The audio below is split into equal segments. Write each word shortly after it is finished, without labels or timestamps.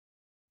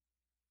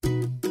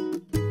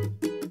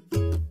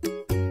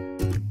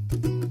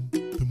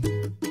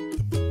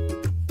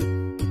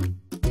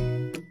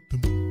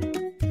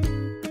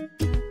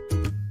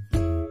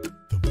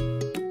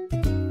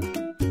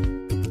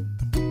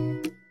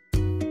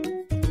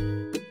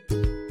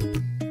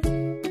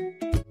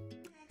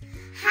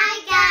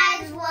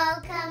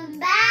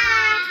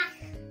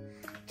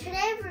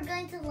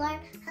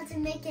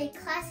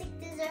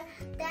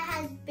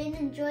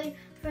enjoyed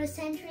for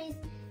centuries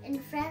in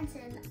France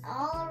and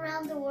all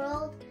around the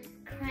world,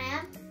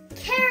 crème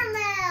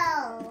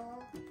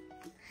caramel,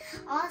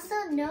 also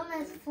known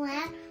as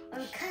flan or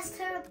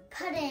custard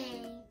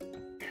pudding.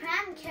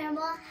 Crème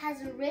caramel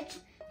has a rich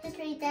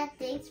history that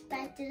dates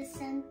back to the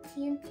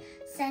 17th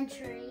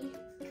century,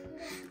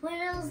 when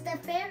it was the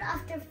favorite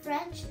of the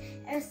French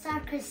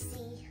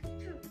aristocracy.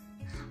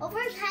 Over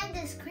time,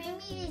 this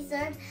creamy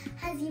dessert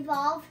has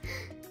evolved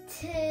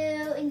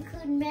to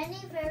include many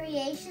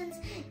variations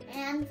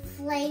and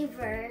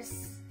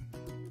flavors,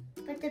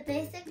 but the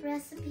basic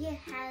recipe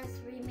has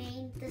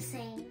remained the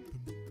same.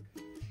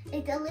 A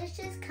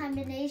delicious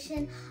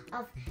combination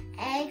of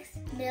eggs,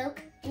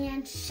 milk,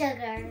 and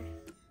sugar,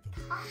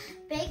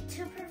 baked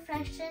to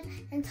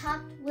perfection and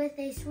topped with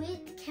a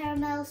sweet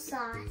caramel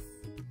sauce.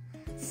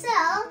 So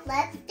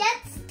let's get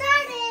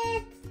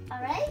started!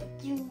 Alright?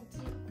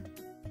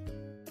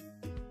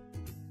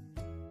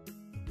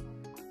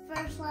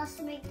 First,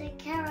 let's make the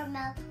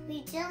caramel.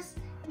 We just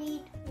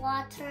need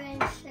water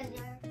and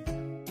sugar.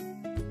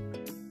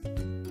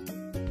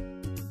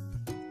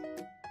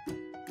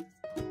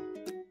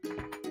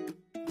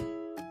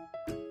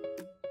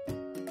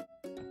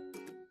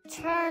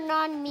 Turn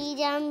on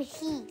medium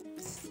heat.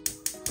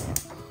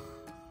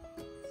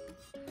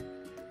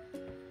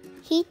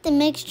 Heat the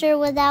mixture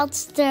without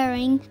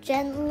stirring.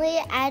 Gently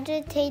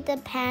agitate the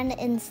pan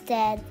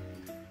instead.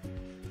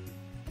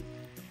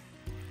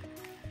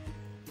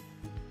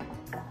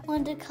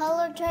 When the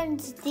color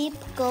turns deep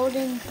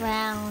golden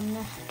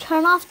brown,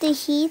 turn off the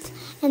heat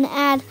and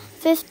add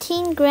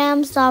 15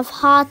 grams of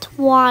hot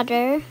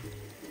water.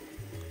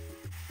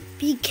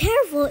 Be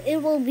careful,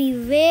 it will be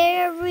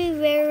very,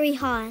 very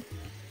hot.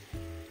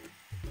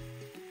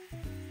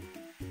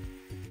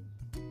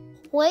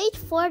 Wait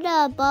for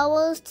the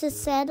bubbles to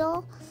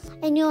settle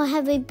and you'll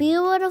have a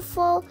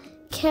beautiful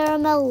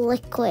caramel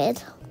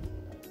liquid.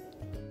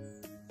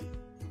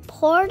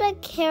 Pour the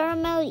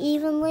caramel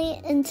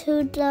evenly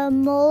into the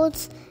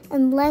molds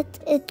and let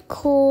it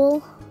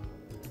cool.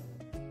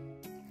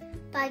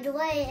 By the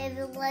way, if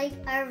you like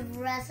our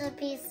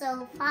recipe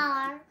so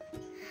far,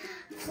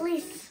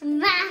 please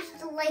smash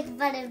the like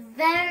button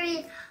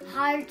very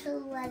hard to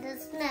let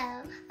us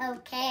know,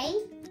 okay?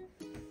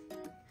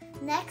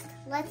 Next,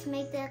 let's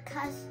make the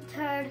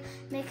custard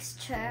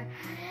mixture,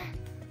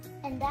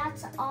 and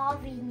that's all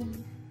we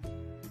need.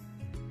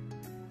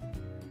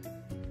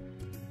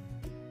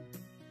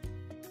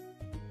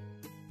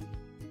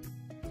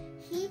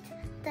 Heat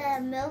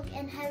the milk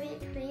and heavy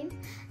cream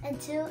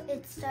until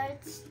it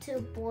starts to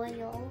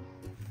boil.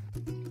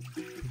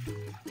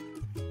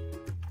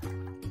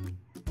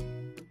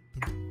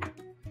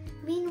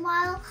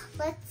 Meanwhile,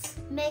 let's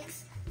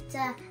mix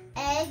the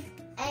egg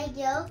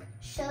yolk,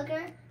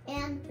 sugar,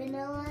 and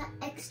vanilla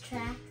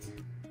extract.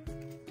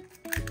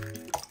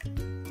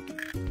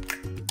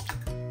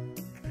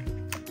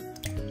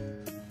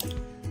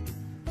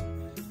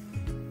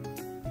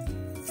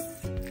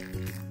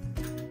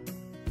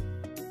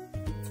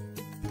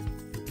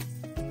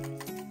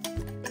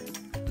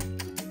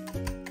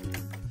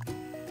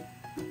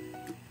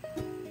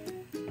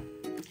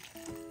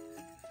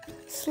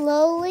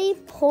 Slowly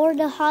pour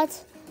the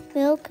hot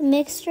milk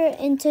mixture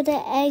into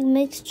the egg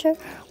mixture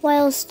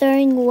while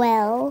stirring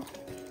well.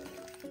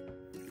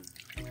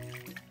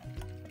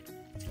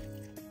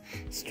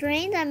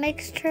 Strain the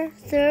mixture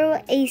through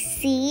a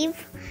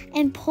sieve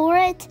and pour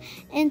it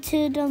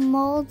into the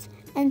molds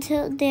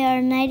until they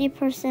are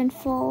 90%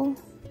 full.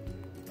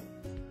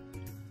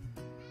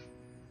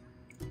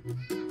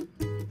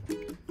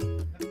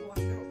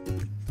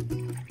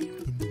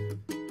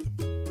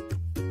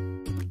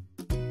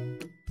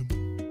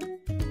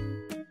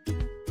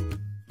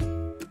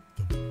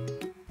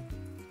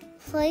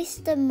 Place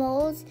the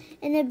molds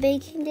in a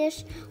baking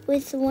dish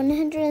with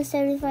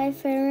 175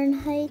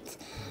 Fahrenheit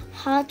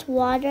hot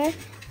water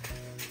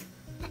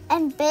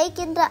and bake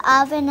in the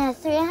oven at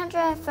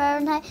 300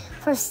 Fahrenheit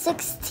for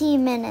 60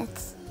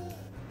 minutes.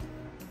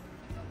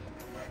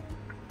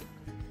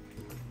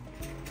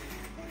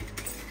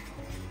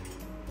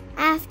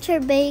 After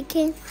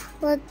baking,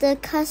 let the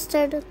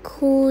custard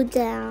cool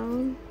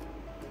down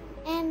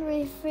and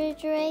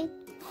refrigerate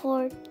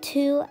for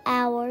 2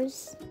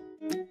 hours.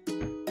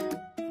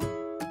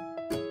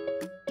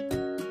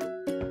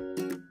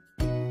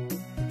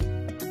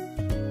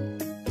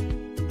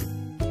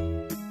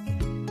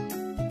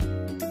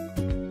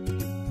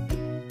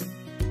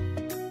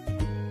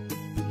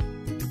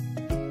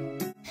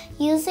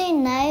 Use a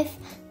knife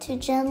to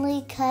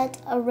gently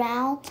cut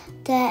around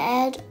the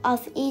edge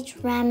of each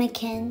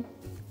ramekin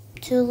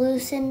to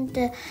loosen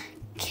the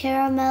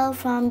caramel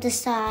from the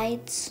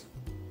sides.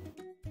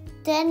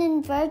 Then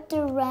invert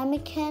the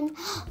ramekin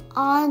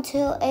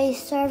onto a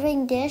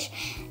serving dish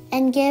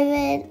and give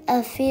it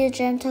a few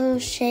gentle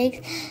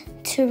shakes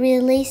to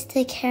release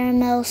the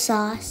caramel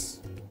sauce.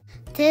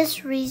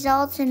 This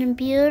results in a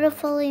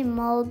beautifully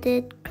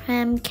molded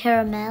crème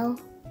caramel.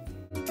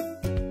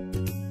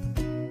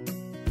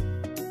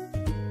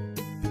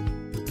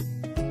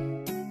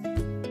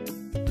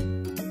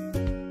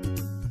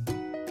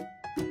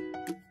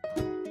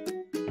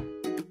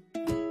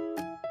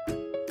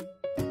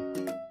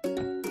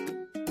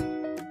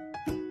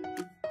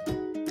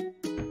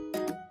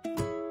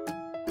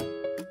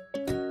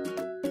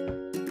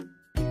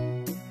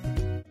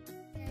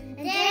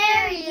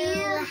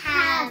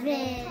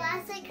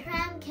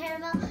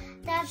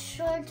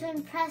 sure to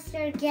impress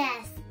your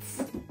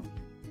guests.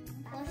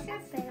 What's your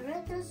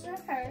favorite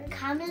dessert?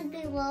 Comment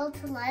below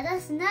to let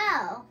us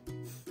know.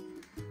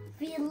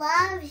 We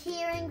love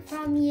hearing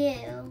from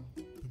you.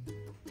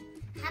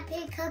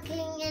 Happy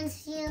cooking and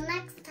see you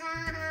next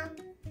time.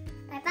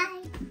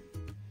 Bye-bye.